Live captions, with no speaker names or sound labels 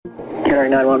Terry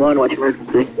 911, what's your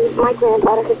emergency? My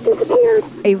granddaughter has disappeared.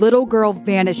 A little girl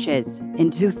vanishes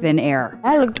into thin air.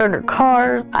 I looked under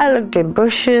cars. I looked in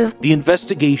bushes. The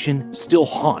investigation still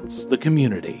haunts the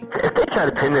community. If they try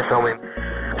to pin this on me,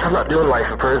 I'm not doing life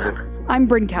in prison. I'm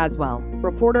Bryn Caswell,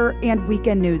 reporter and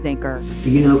weekend news anchor.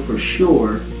 Do you know for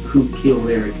sure who killed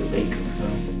Erica Baker?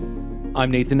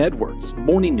 I'm Nathan Edwards,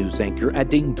 morning news anchor at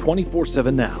Dayton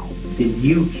 24/7 Now. Did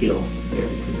you kill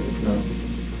Erica Baker?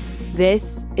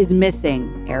 This is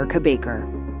Missing Erica Baker.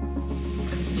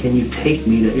 Can you take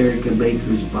me to Erica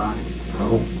Baker's body?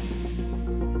 No.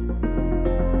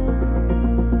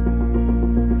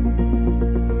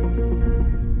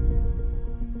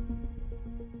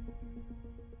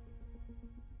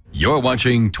 You're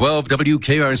watching 12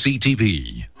 WKRC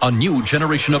TV, a new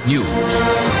generation of news.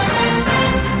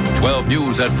 12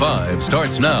 News at 5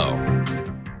 starts now.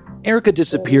 Erica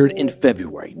disappeared in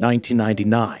February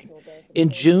 1999. In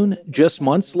June, just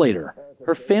months later,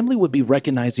 her family would be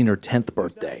recognizing her 10th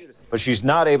birthday. But she's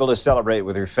not able to celebrate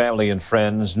with her family and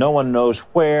friends. No one knows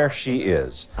where she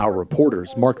is. Our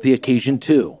reporters marked the occasion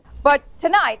too. But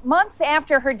tonight, months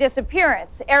after her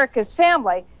disappearance, Erica's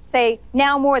family say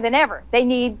now more than ever, they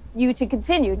need you to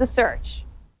continue the search.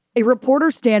 A reporter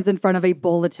stands in front of a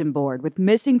bulletin board with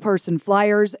missing person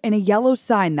flyers and a yellow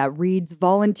sign that reads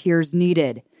volunteers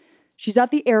needed. She's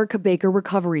at the Erica Baker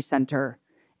Recovery Center.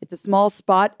 It's a small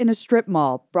spot in a strip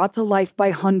mall brought to life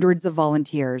by hundreds of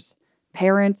volunteers,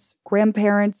 parents,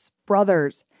 grandparents,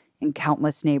 brothers, and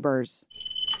countless neighbors.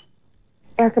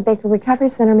 Erica Baker Recovery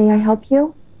Center, may I help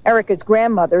you? Erica's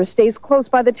grandmother stays close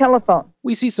by the telephone.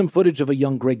 We see some footage of a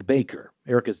young Greg Baker,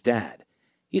 Erica's dad.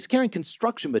 He's carrying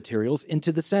construction materials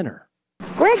into the center.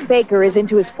 Greg Baker is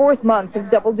into his 4th month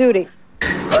of double duty.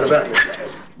 Right about you.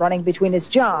 Running between his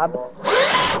job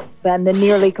and the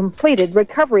nearly completed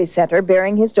recovery center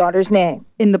bearing his daughter's name.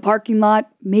 In the parking lot,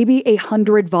 maybe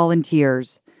 100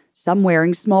 volunteers, some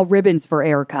wearing small ribbons for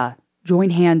Erica,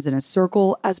 join hands in a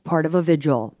circle as part of a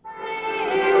vigil.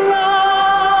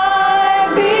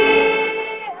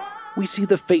 We see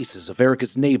the faces of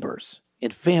Erica's neighbors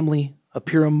and family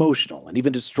appear emotional and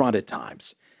even distraught at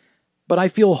times. But I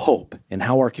feel hope in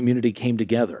how our community came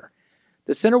together.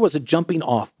 The center was a jumping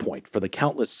off point for the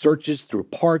countless searches through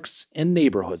parks and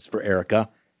neighborhoods for Erica.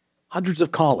 Hundreds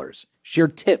of callers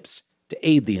shared tips to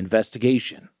aid the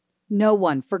investigation. No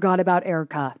one forgot about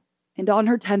Erica. And on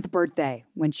her 10th birthday,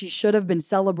 when she should have been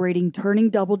celebrating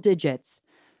turning double digits,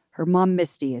 her mom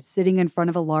Misty is sitting in front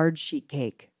of a large sheet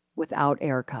cake without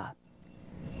Erica.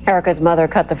 Erica's mother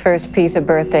cut the first piece of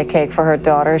birthday cake for her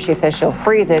daughter. She says she'll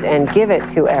freeze it and give it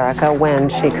to Erica when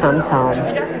she comes home.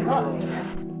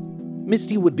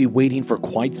 Misty would be waiting for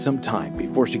quite some time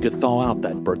before she could thaw out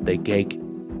that birthday cake.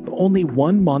 But only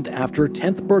 1 month after her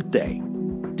 10th birthday,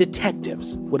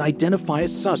 detectives would identify a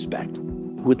suspect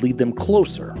who would lead them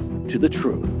closer to the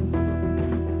truth.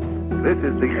 This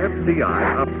is the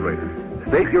FBI operator.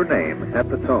 State your name at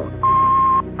the tone.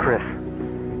 Chris.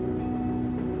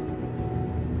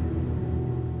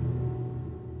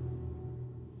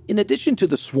 In addition to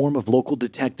the swarm of local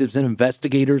detectives and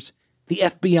investigators, the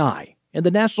FBI and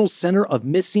the National Center of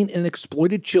Missing and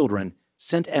Exploited Children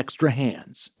sent extra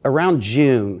hands. Around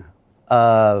June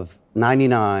of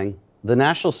 '99, the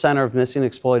National Center of Missing and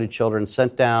Exploited Children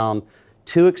sent down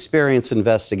 2 experienced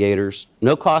investigators,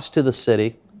 no cost to the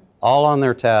city, all on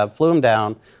their tab, flew them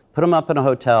down, put them up in a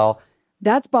hotel.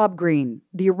 That's Bob Green,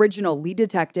 the original lead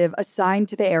detective assigned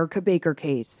to the Erica Baker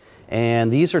case.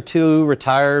 And these are 2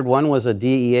 retired. One was a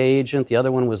DEA agent, the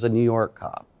other one was a New York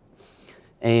cop.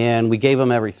 And we gave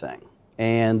them everything.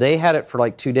 And they had it for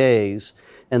like 2 days.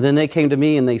 And then they came to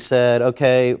me and they said,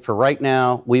 okay, for right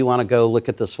now, we want to go look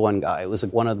at this one guy. It was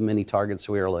one of the many targets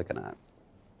we were looking at.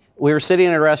 We were sitting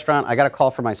in a restaurant. I got a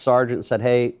call from my sergeant and said,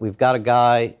 hey, we've got a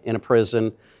guy in a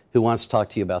prison who wants to talk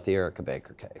to you about the Erica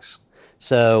Baker case.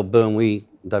 So, boom, we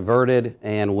diverted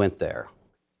and went there.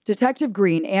 Detective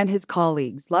Green and his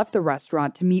colleagues left the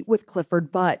restaurant to meet with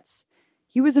Clifford Butts.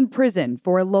 He was in prison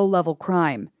for a low-level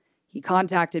crime. He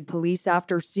contacted police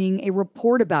after seeing a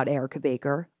report about Erica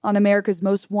Baker on America's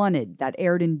Most Wanted that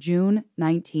aired in June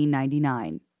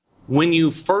 1999. When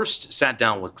you first sat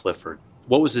down with Clifford,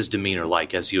 what was his demeanor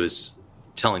like as he was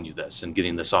telling you this and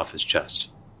getting this off his chest?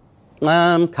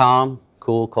 Calm,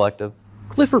 cool, collective.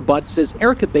 Clifford Butts says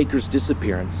Erica Baker's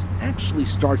disappearance actually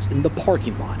starts in the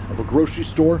parking lot of a grocery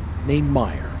store named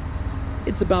Meijer.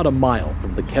 It's about a mile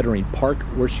from the Kettering Park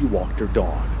where she walked her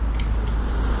dog.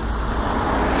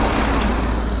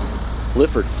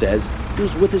 Clifford says he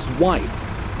was with his wife,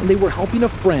 and they were helping a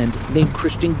friend named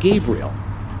Christian Gabriel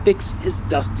fix his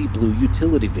dusty blue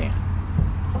utility van.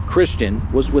 Christian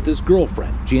was with his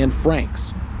girlfriend, Jan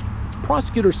Franks.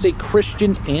 prosecutors say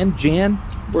Christian and Jan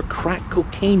were crack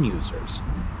cocaine users.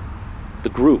 The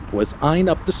group was eyeing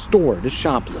up the store to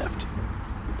shoplift.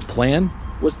 The plan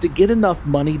was to get enough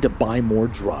money to buy more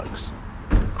drugs.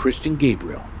 Christian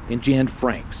Gabriel and Jan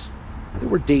Franks, they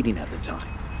were dating at the time.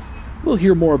 We'll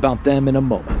hear more about them in a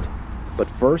moment. But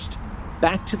first,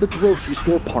 back to the grocery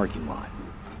store parking lot.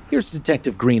 Here's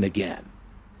Detective Green again.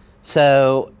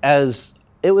 So, as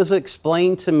it was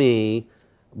explained to me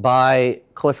by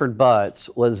Clifford Butts,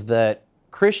 was that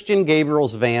Christian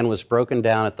Gabriel's van was broken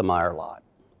down at the Meijer lot.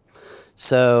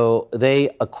 So they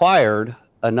acquired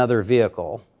another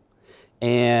vehicle,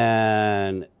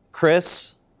 and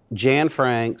Chris, Jan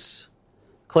Franks,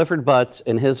 Clifford Butts,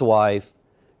 and his wife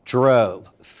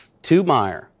drove to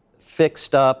Meijer,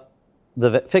 fixed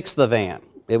the van.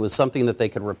 It was something that they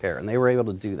could repair, and they were able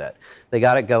to do that. They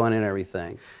got it going and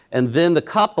everything. And then the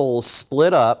couple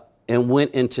split up and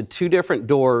went into two different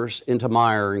doors into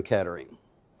Meijer and Kettering.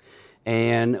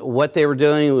 And what they were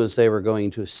doing was they were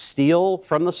going to steal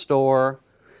from the store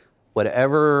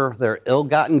whatever their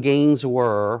ill-gotten gains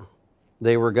were.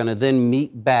 They were going to then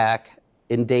meet back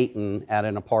in Dayton at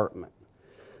an apartment.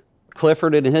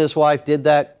 Clifford and his wife did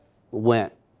that,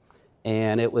 went.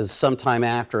 And it was sometime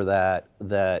after that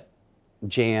that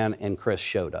Jan and Chris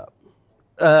showed up.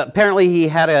 Apparently he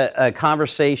had a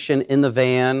conversation in the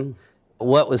van.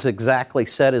 What was exactly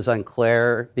said is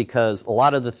unclear because a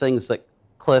lot of the things that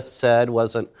Cliff said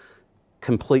wasn't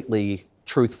completely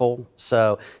truthful.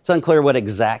 So it's unclear what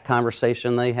exact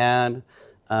conversation they had.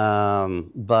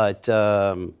 But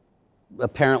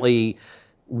apparently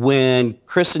when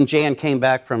Chris and Jan came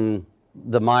back from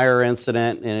the Meijer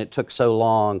incident and it took so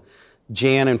long,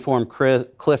 Jan informed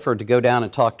Clifford to go down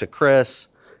and talk to Chris.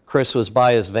 Chris was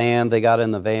by his van. They got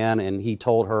in the van and he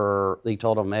told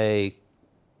him, hey,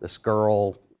 this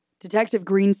girl. Detective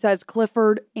Green says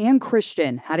Clifford and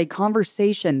Christian had a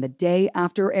conversation the day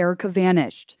after Erica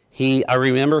vanished. I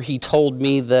remember he told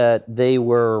me that they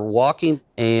were walking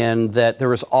and that there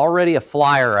was already a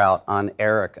flyer out on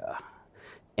Erica.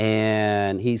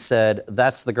 And he said,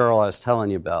 that's the girl I was telling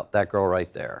you about, that girl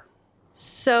right there.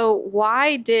 So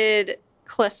why did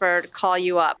Clifford call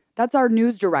you up? That's our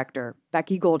news director,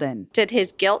 Becky Golden. Did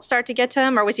his guilt start to get to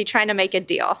him, or was he trying to make a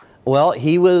deal? Well,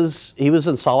 he was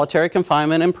in solitary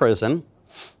confinement in prison,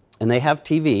 and they have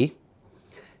TV.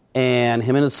 And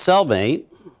him and his cellmate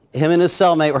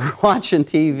were watching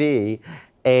TV,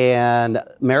 and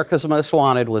America's Most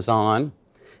Wanted was on,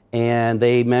 and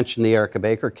they mentioned the Erica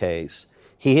Baker case.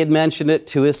 He had mentioned it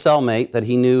to his cellmate that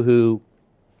he knew who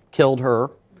killed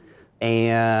her,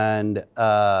 and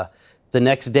the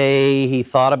next day he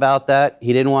thought about that.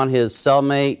 He didn't want his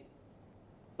cellmate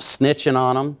snitching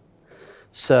on him,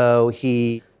 so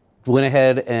he went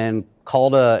ahead and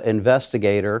called an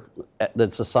investigator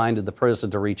that's assigned to the prison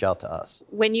to reach out to us.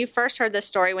 When you first heard this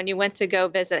story, when you went to go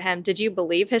visit him, did you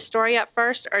believe his story at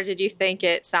first, or did you think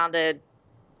it sounded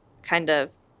kind of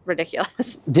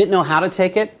ridiculous? Didn't know how to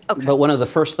take it, okay. But one of the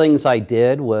first things I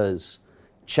did was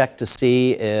check to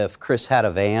see if Chris had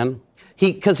a van.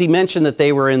 Because he mentioned that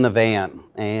they were in the van,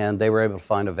 and they were able to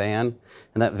find a van,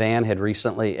 and that van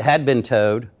had been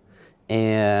towed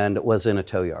and was in a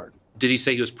tow yard. Did he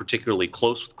say he was particularly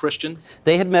close with Christian?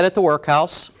 They had met at the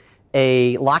workhouse,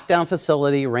 a lockdown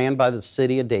facility ran by the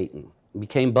city of Dayton.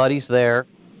 Became buddies there.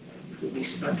 We'll be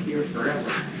stuck here forever.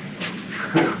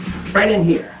 Right in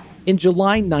here. In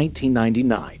July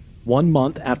 1999, 1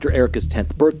 month after Erica's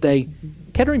 10th birthday,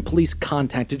 Kettering police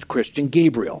contacted Christian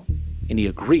Gabriel, and he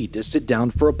agreed to sit down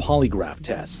for a polygraph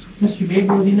test. Mr.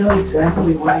 Gabriel, do you know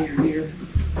exactly why you're here?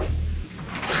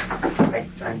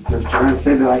 I'm just trying to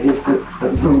say that I hit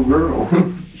that little girl.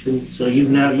 So you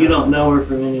don't know her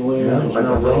from anywhere? No,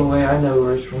 the only way I know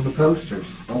her is from the posters.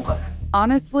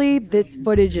 Honestly, this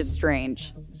footage is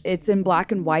strange. It's in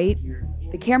black and white.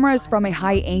 The camera is from a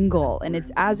high angle, and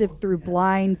it's as if through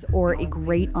blinds or a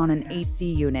grate on an AC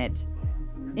unit.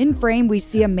 In frame, we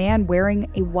see a man wearing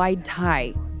a wide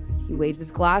tie. He waves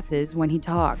his glasses when he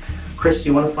talks. Chris, do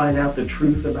you want to find out the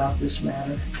truth about this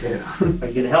matter? Yeah. Are you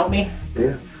going to help me?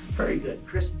 Yeah. Very good.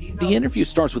 Chris, do you know? The interview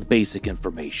starts with basic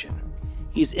information.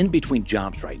 He's in between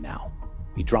jobs right now.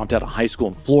 He dropped out of high school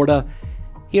in Florida.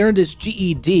 He earned his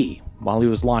GED while he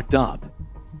was locked up.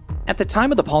 At the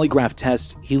time of the polygraph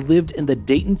test, he lived in the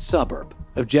Dayton suburb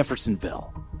of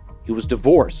Jeffersonville. He was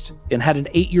divorced and had an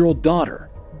 8-year-old daughter.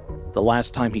 The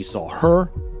last time he saw her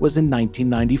was in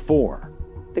 1994.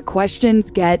 The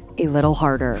questions get a little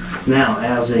harder. Now,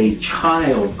 as a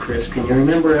child, Chris, can you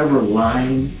remember ever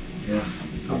lying? Yeah.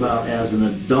 About as an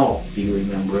adult, do you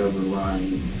remember ever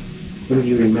lying? When do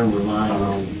you remember lying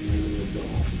as an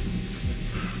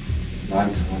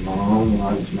adult? mom,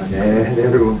 lied to my dad,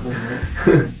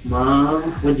 everyone.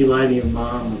 Mom? What'd you lie to your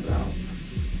mom about?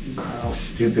 About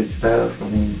stupid stuff. I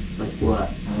mean, like what?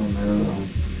 I don't know.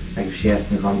 Like if she asked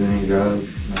me if I'm doing any drugs,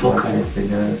 what kind of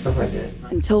stuff like that.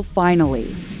 Until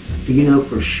finally. Do you know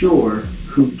for sure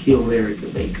who killed Erica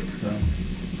Baker? No.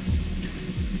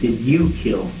 Did you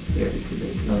kill Erica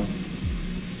Baker? No.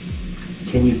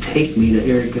 Can you take me to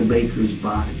Erica Baker's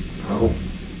body? No.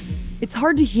 It's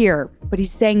hard to hear, but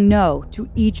he's saying no to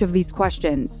each of these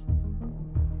questions.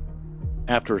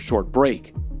 After a short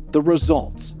break, the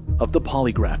results of the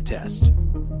polygraph test.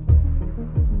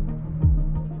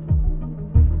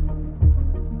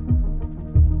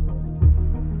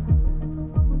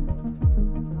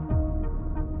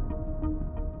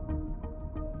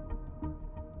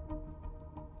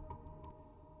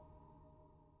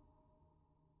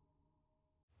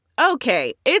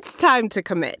 Okay, it's time to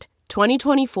commit.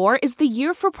 2024 is the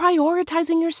year for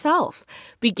prioritizing yourself.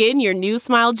 Begin your new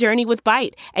smile journey with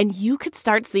Byte, and you could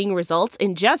start seeing results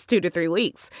in just 2 to 3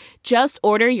 weeks. Just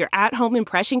order your at-home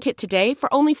impression kit today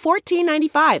for only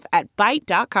 $14.95 at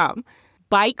Byte.com.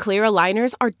 Byte Clear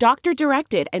aligners are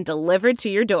doctor-directed and delivered to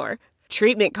your door.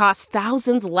 Treatment costs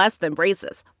thousands less than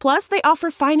braces. Plus, they offer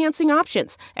financing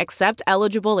options, accept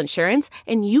eligible insurance,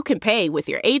 and you can pay with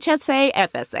your HSA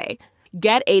FSA.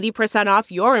 Get 80%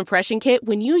 off your impression kit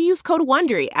when you use code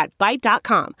WONDERY at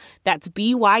Byte.com. That's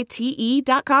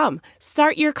BYTE.com.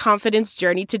 Start your confidence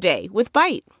journey today with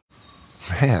Byte.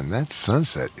 Man, that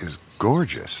sunset is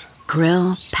gorgeous.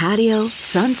 Grill, patio,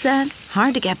 sunset.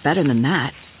 Hard to get better than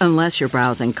that. Unless you're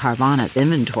browsing Carvana's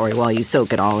inventory while you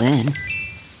soak it all in.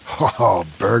 Oh,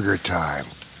 burger time.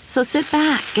 So sit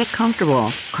back, get comfortable.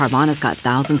 Carvana's got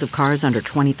thousands of cars under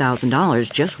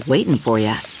 $20,000 just waiting for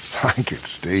you. I could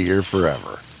stay here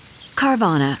forever.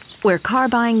 Carvana, where car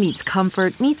buying meets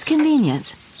comfort, meets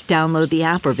convenience. Download the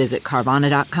app or visit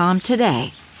Carvana.com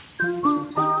today.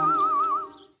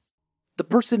 The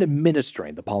person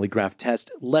administering the polygraph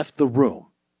test left the room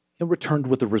and returned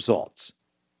with the results.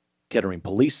 Kettering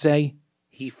police say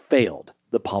he failed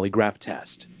the polygraph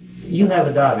test. You have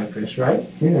a daughter, Chris, right?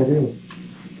 Yeah, I do.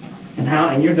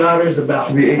 And your daughter's about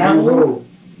She'll be 8 how years old.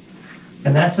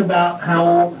 And that's about how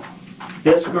old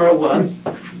this girl was.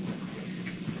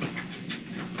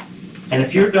 And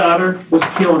if your daughter was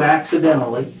killed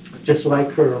accidentally, just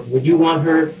like her, would you want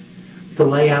her to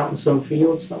lay out in some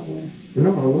field somewhere?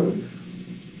 No, I wouldn't.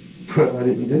 But I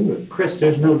didn't do it. Chris,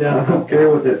 there's no doubt. I don't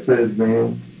care what that says,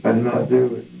 man. I did not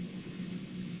do it.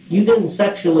 You didn't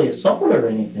sexually assault her or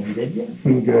anything, did you?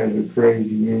 You guys are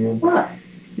crazy, man. What?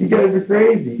 You guys are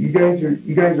crazy. You guys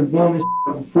are blowing this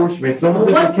out of proportion, man. Someone's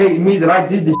implicating me that I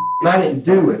did this and I didn't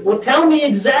do it. Well, tell me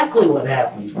exactly what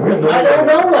happened. I don't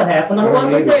know what happened. I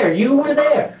wasn't there. You were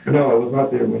there. No, I was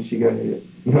not there when she got hit.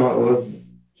 No, I wasn't.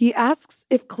 He asks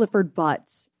if Clifford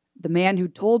Butts, the man who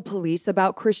told police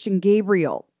about Christian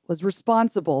Gabriel, was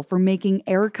responsible for making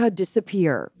Erica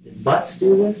disappear. Did Butts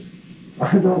do this?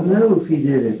 I don't know if he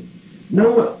did it.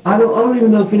 No, I don't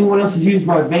even know if anyone else has used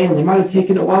my van. They might have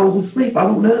taken it while I was asleep. I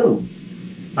don't know.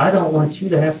 I don't want you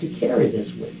to have to carry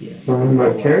this with you. I'm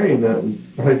not carrying nothing.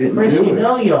 I didn't Chris, do it. you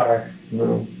know you are.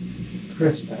 No.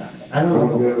 Chris, I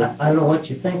don't know what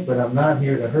you think, but I'm not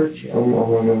here to hurt you.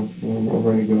 I'm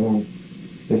ready to go home.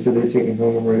 They said they're taking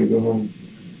home. I'm ready to go home.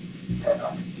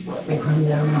 Let me run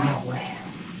down the hallway.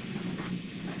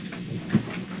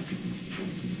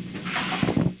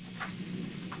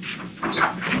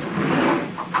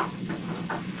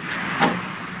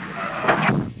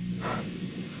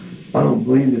 I don't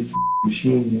believe this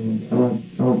machine, man.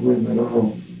 I don't believe it at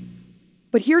all.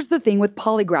 But here's the thing with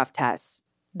polygraph tests.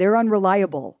 They're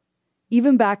unreliable.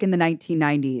 Even back in the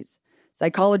 1990s,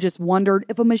 psychologists wondered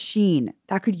if a machine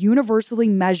that could universally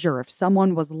measure if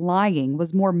someone was lying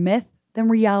was more myth than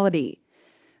reality.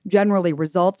 Generally,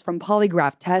 results from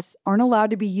polygraph tests aren't allowed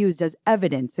to be used as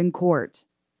evidence in court.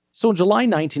 So in July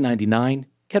 1999,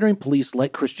 Kettering police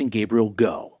let Christian Gabriel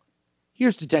go.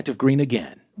 Here's Detective Green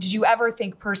again. Did you ever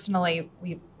think personally,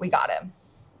 we got him?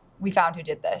 We found who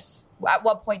did this? At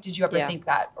what point did you ever think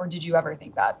that? Or did you ever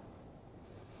think that?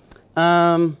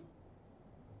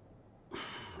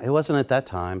 It wasn't at that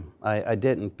time. I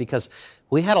didn't, because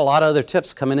we had a lot of other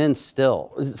tips coming in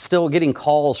still getting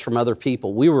calls from other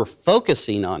people. We were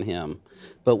focusing on him,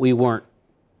 but we weren't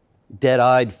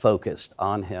dead-eyed focused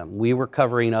on him. We were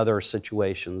covering other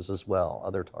situations as well,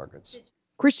 other targets.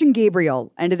 Christian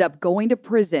Gabriel ended up going to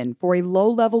prison for a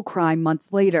low-level crime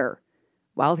months later.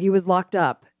 While he was locked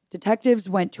up, detectives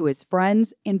went to his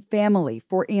friends and family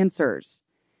for answers.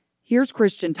 Here's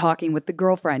Christian talking with the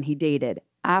girlfriend he dated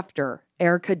after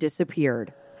Erica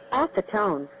disappeared. At the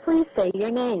tone, please say your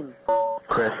name.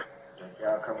 Chris.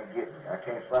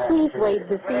 Please wait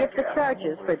to see if the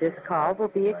charges for this call will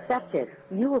be accepted.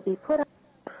 You will be put on...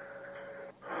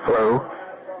 Hello?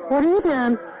 What are you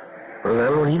doing?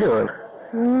 Well, what are you doing?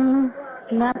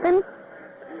 Nothing.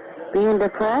 Being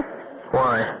depressed?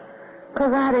 Why?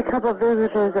 Because I had a couple of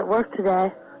visitors at work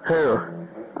today. Who?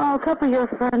 Oh, a couple of your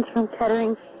friends from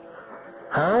Kettering.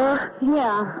 Huh?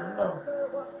 Yeah.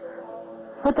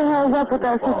 What the hell is up with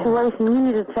that situation? You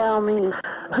need to tell me.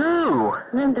 Who?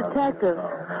 Them detectives.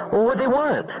 Well, what do they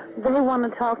want? They want to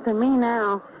talk to me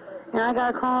now. And I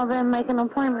got to call them, make an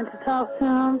appointment to talk to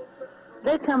them.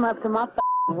 They come up to my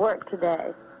work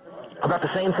today. About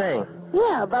the same thing?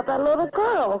 Yeah, about that little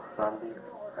girl.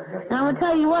 And I'm going to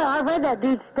tell you what, I read that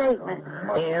dude's statement.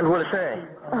 And what did it say?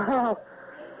 Oh,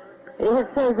 it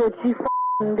says that you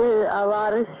did a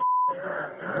lot of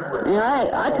Yeah,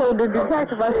 I told the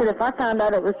detective, I said, if I found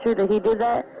out it was true that he did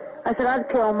that, I said, I'd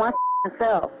kill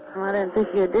myself. I didn't think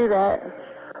you'd do that.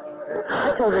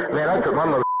 I told the detective. Man, I took my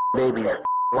mother baby's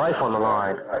life on the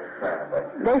line.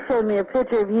 They showed me a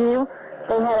picture of you.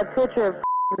 They had a picture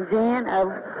of Jan,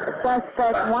 a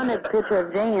suspect wanted picture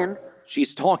of Jan.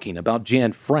 She's talking about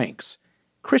Jan Franks.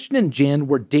 Christian and Jan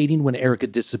were dating when Erica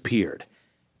disappeared.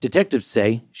 Detectives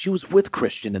say she was with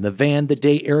Christian in the van the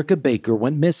day Erica Baker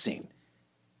went missing.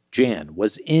 Jan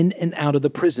was in and out of the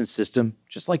prison system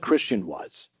just like Christian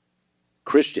was.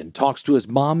 Christian talks to his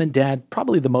mom and dad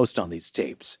probably the most on these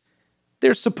tapes.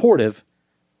 They're supportive.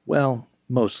 Well,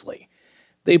 mostly.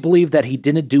 They believe that he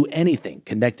didn't do anything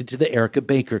connected to the Erica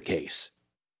Baker case.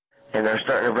 And they're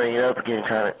starting to bring it up again,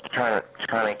 trying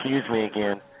to accuse me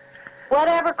again.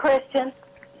 Whatever, Christian.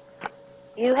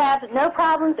 You have no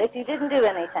problems if you didn't do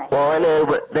anything. Well, I know,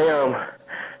 but they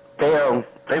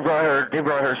brought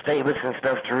her statements and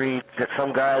stuff to read that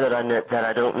some guy that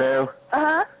I don't know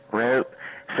wrote,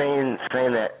 saying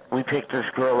that we picked this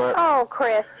girl up. Oh,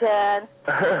 Christian.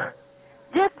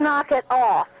 Just knock it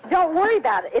off. Don't worry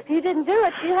about it. If you didn't do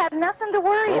it, you have nothing to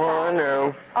worry about. Oh, I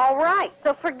know. All right,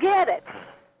 so forget it.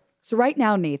 So right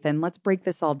now, Nathan, let's break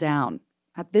this all down.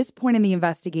 At this point in the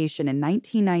investigation in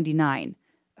 1999,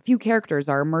 a few characters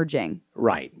are emerging.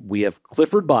 Right. We have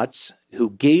Clifford Butts,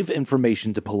 who gave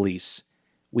information to police.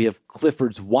 We have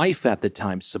Clifford's wife at the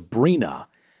time, Sabrina.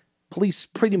 Police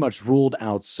pretty much ruled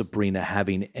out Sabrina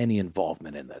having any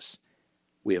involvement in this.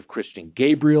 We have Christian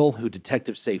Gabriel, who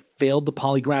detectives say failed the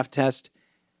polygraph test.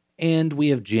 And we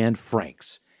have Jan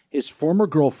Franks, his former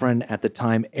girlfriend at the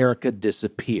time Erica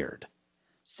disappeared.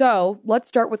 So let's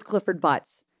start with Clifford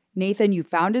Butts. Nathan, you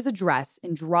found his address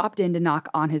and dropped in to knock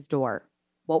on his door.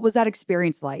 What was that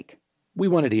experience like? We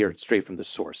wanted to hear it straight from the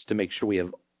source to make sure we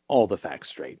have all the facts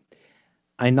straight.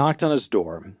 I knocked on his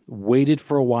door, waited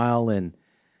for a while, and,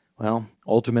 well,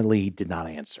 ultimately he did not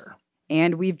answer.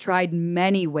 And we've tried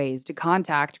many ways to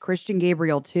contact Christian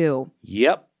Gabriel, too.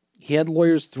 Yep, he had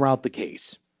lawyers throughout the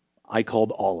case. I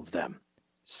called all of them.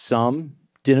 Some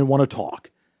didn't want to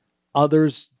talk.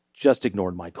 Others just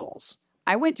ignored my calls.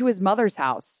 I went to his mother's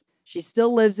house. She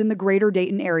still lives in the greater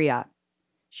Dayton area.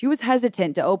 She was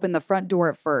hesitant to open the front door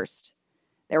at first.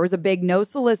 There was a big no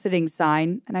soliciting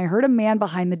sign, and I heard a man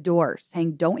behind the door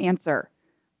saying, "Don't answer."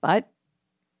 But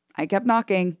I kept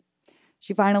knocking.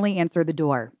 She finally answered the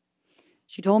door.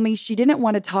 She told me she didn't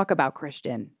want to talk about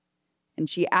Christian, and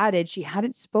she added she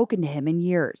hadn't spoken to him in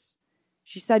years.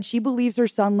 She said she believes her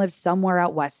son lives somewhere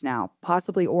out west now,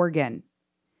 possibly Oregon.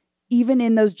 Even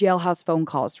in those jailhouse phone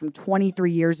calls from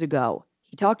 23 years ago,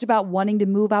 he talked about wanting to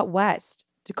move out west,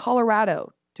 to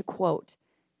Colorado, to, quote,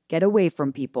 get away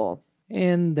from people.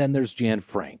 And then there's Jan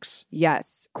Franks.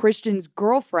 Yes, Christian's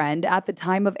girlfriend at the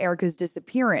time of Erica's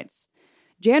disappearance.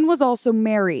 Jan was also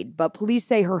married, but police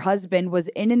say her husband was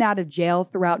in and out of jail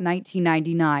throughout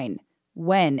 1999,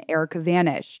 when Erica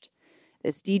vanished.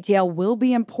 This detail will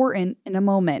be important in a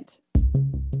moment.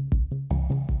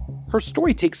 Her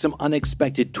story takes some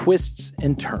unexpected twists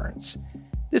and turns.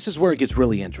 This is where it gets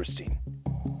really interesting.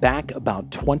 Back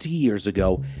about 20 years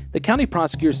ago, the county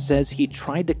prosecutor says he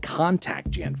tried to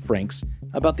contact Jan Franks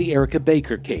about the Erica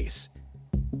Baker case.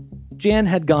 Jan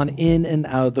had gone in and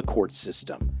out of the court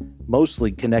system,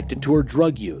 mostly connected to her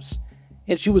drug use,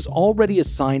 and she was already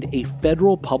assigned a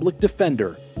federal public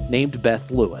defender named Beth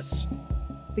Lewis.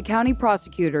 The county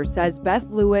prosecutor says Beth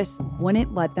Lewis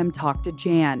wouldn't let them talk to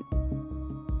Jan.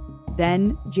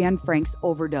 Then Jan Franks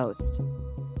overdosed.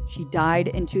 She died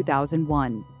in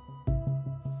 2001.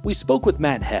 We spoke with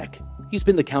Matt Heck. He's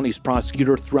been the county's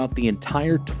prosecutor throughout the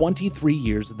entire 23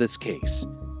 years of this case.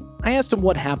 I asked him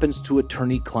what happens to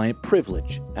attorney-client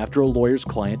privilege after a lawyer's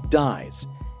client dies.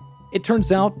 It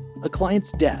turns out a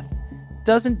client's death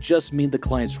doesn't just mean the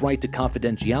client's right to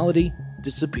confidentiality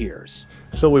disappears.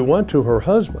 So we went to her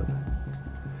husband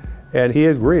And he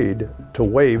agreed to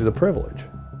waive the privilege.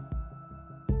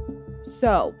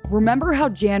 So, remember how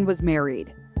Jan was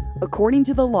married? According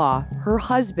to the law, her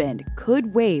husband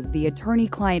could waive the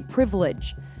attorney-client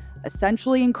privilege,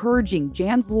 essentially encouraging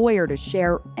Jan's lawyer to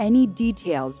share any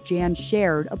details Jan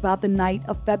shared about the night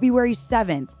of February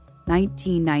 7th,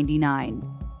 1999.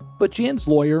 But Jan's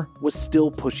lawyer was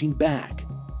still pushing back.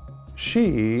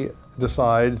 She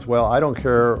decides, well, I don't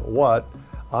care what,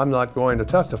 I'm not going to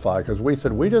testify, because we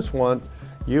said we just want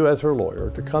you as her lawyer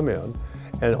to come in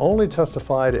and only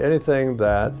testify to anything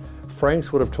that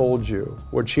Franks would have told you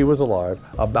when she was alive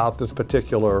about this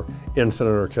particular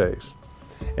incident or case.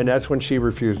 And that's when she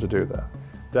refused to do that.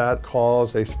 That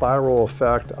caused a spiral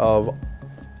effect of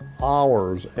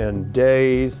hours and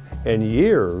days and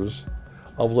years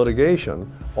of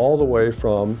litigation, all the way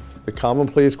from the Common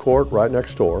Pleas Court right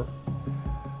next door,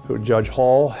 who Judge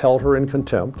Hall held her in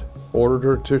contempt, ordered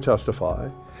her to testify,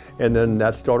 and then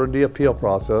that started the appeal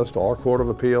process to our Court of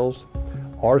Appeals,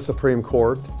 our Supreme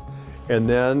Court, and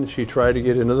then she tried to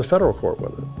get into the federal court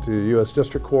with it, to the U.S.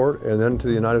 District Court, and then to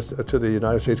the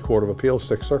United States Court of Appeals,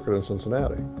 Sixth Circuit in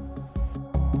Cincinnati.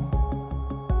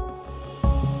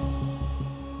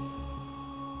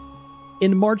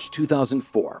 In March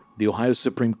 2004, the Ohio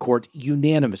Supreme Court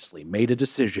unanimously made a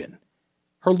decision.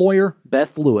 Her lawyer,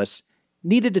 Beth Lewis,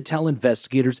 needed to tell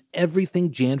investigators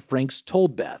everything Jan Franks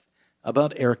told Beth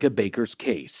about Erica Baker's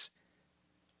case.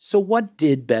 So what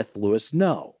did Beth Lewis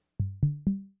know?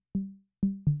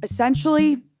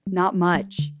 Essentially, not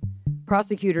much.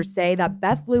 Prosecutors say that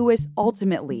Beth Lewis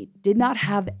ultimately did not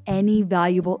have any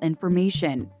valuable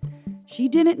information. She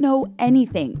didn't know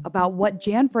anything about what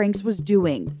Jan Franks was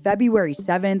doing February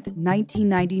 7th,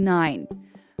 1999.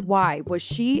 Why was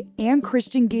she and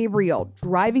Christian Gabriel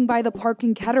driving by the park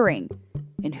in Kettering?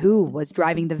 And who was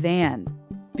driving the van?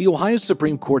 The Ohio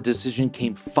Supreme Court decision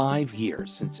came 5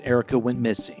 years since Erica went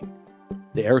missing.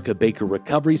 The Erica Baker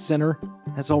Recovery Center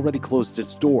has already closed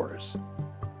its doors.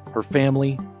 Her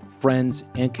family, friends,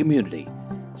 and community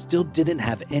still didn't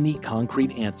have any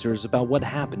concrete answers about what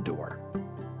happened to her.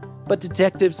 But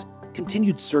detectives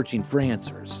continued searching for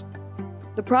answers.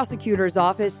 The prosecutor's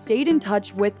office stayed in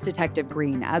touch with Detective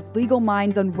Green as legal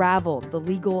minds unraveled the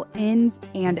legal ins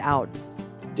and outs.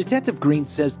 Detective Green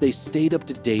says they stayed up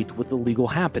to date with the legal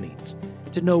happenings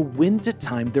to know when to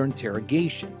time their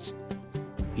interrogations.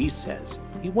 He says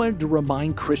he wanted to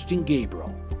remind Christian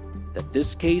Gabriel that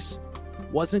this case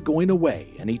wasn't going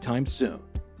away anytime soon.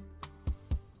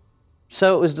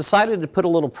 So it was decided to put a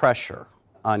little pressure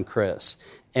on Chris.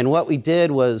 And what we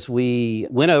did was we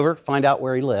went over to find out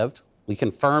where he lived. We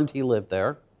confirmed he lived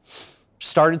there.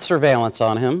 Started surveillance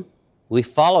on him. We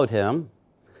followed him.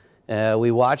 We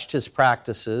watched his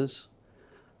practices.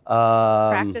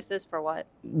 Practices for what?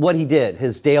 What he did,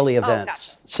 his daily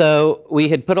events. Gotcha. So we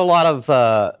had put a lot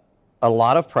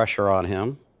of pressure on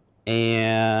him,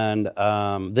 and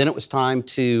then it was time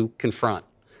to confront.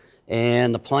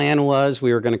 And the plan was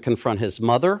we were going to confront his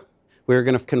mother. We were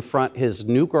going to confront his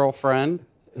new girlfriend,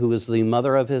 who was the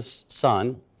mother of his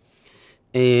son,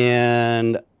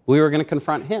 and we were going to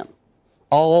confront him,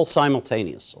 all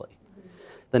simultaneously.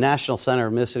 The National Center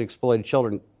of Missing and Exploited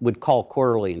Children would call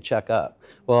quarterly and check up.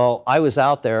 Well, I was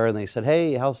out there, and they said,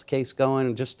 hey, how's the case going?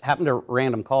 And just happened to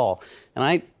random call. And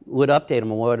I would update them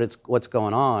on what's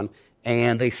going on.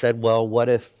 And they said, well, what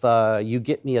if you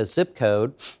get me a zip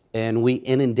code, and we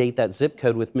inundate that zip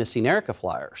code with missing Erica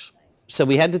flyers? So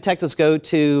we had detectives go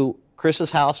to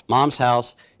Chris's house, Mom's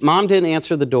house. Mom didn't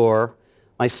answer the door.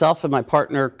 Myself and my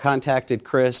partner contacted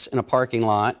Chris in a parking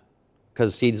lot,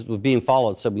 because he was being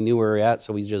followed, so we knew where we were at,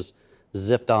 so we just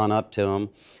zipped on up to him.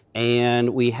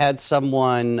 And we had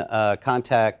someone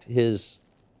contact his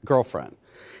girlfriend.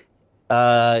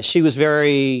 She was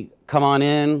very, come on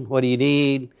in, what do you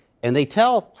need? And they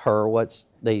tell her what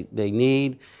they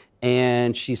need,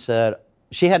 and she said,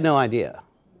 she had no idea.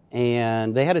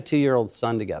 And they had a 2-year-old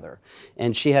son together,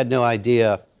 and she had no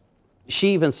idea.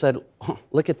 She even said, oh,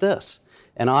 look at this.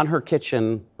 And on her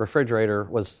kitchen refrigerator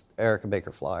was Erica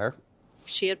Baker flyer.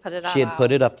 She had put it up. She had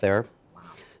put it up there. Wow.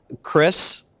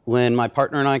 Chris, when my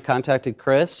partner and I contacted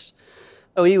Chris,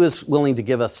 he was willing to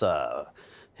give us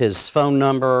his phone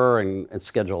number and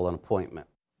schedule an appointment.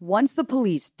 Once the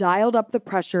police dialed up the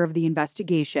pressure of the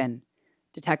investigation,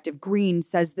 Detective Green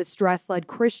says the stress led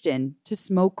Christian to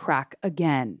smoke crack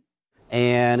again.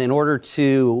 And in order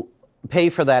to pay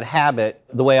for that habit,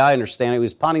 the way I understand it, he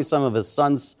was pawning some of his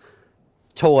son's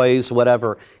toys,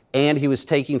 whatever, and he was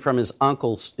taking from his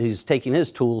uncle's, he's taking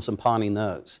his tools and pawning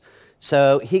those.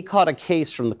 So he caught a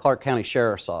case from the Clark County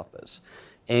Sheriff's Office.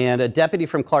 And a deputy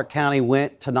from Clark County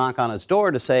went to knock on his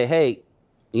door to say, hey,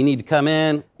 You need to come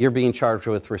in. You're being charged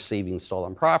with receiving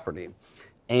stolen property.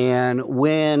 And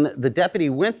when the deputy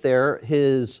went there,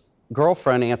 his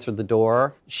girlfriend answered the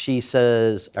door. She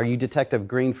says, "Are you Detective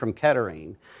Green from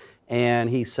Kettering?" And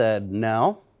he said,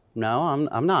 No,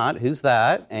 I'm not. Who's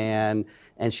that? And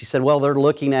she said, "Well, they're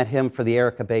looking at him for the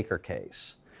Erica Baker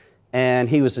case." And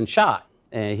he was in shock.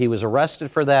 And he was arrested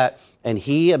for that, and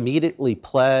he immediately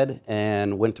pled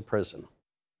and went to prison.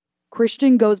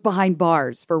 Christian goes behind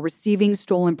bars for receiving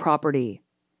stolen property.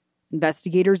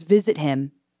 Investigators visit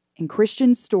him, and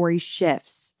Christian's story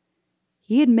shifts.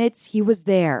 He admits he was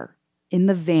there, in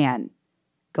the van,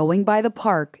 going by the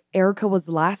park Erica was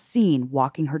last seen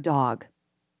walking her dog.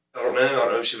 I don't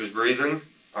know if she was breathing.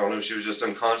 I don't know if she was just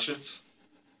unconscious.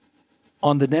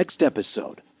 On the next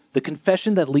episode, the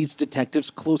confession that leads detectives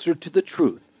closer to the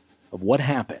truth of what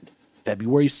happened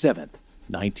February 7th,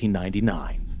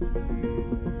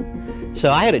 1999.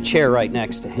 So I had a chair right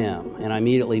next to him, and I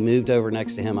immediately moved over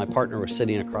next to him. My partner was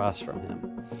sitting across from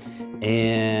him.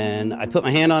 And I put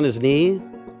my hand on his knee,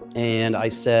 and I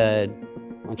said,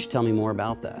 "Why don't you tell me more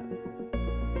about that?"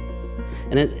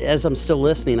 And as I'm still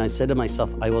listening, I said to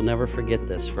myself, I will never forget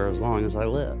this for as long as I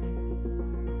live.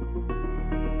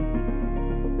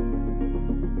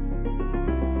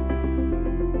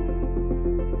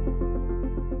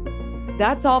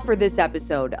 That's all for this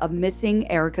episode of Missing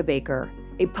Erica Baker,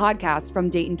 a podcast from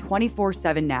Dayton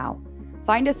 24/7 Now.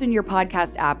 Find us in your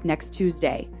podcast app next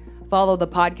Tuesday. Follow the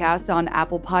podcast on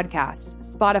Apple Podcasts,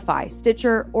 Spotify,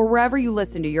 Stitcher, or wherever you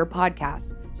listen to your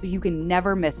podcasts so you can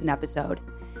never miss an episode.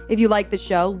 If you like the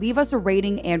show, leave us a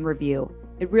rating and review.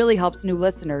 It really helps new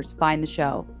listeners find the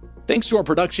show. Thanks to our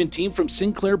production team from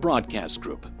Sinclair Broadcast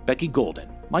Group, Becky Golden,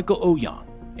 Michael Oyon,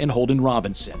 and Holden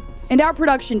Robinson. And our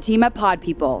production team at Pod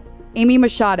People, Amy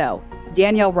Machado,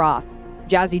 Danielle Roth,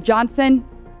 Jazzy Johnson,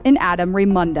 and Adam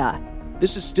Raimunda.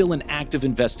 This is still an active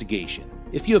investigation.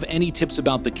 If you have any tips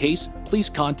about the case, please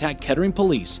contact Kettering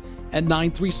Police at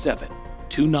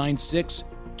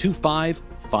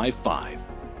 937-296-2555.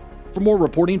 For more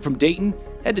reporting from Dayton,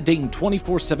 head to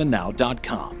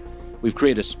Dayton247now.com. We've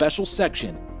created a special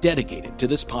section dedicated to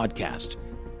this podcast.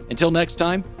 Until next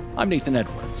time, I'm Nathan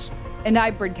Edwards. And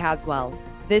I'm Bryn Caswell.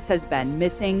 This has been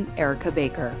Missing Erica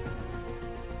Baker.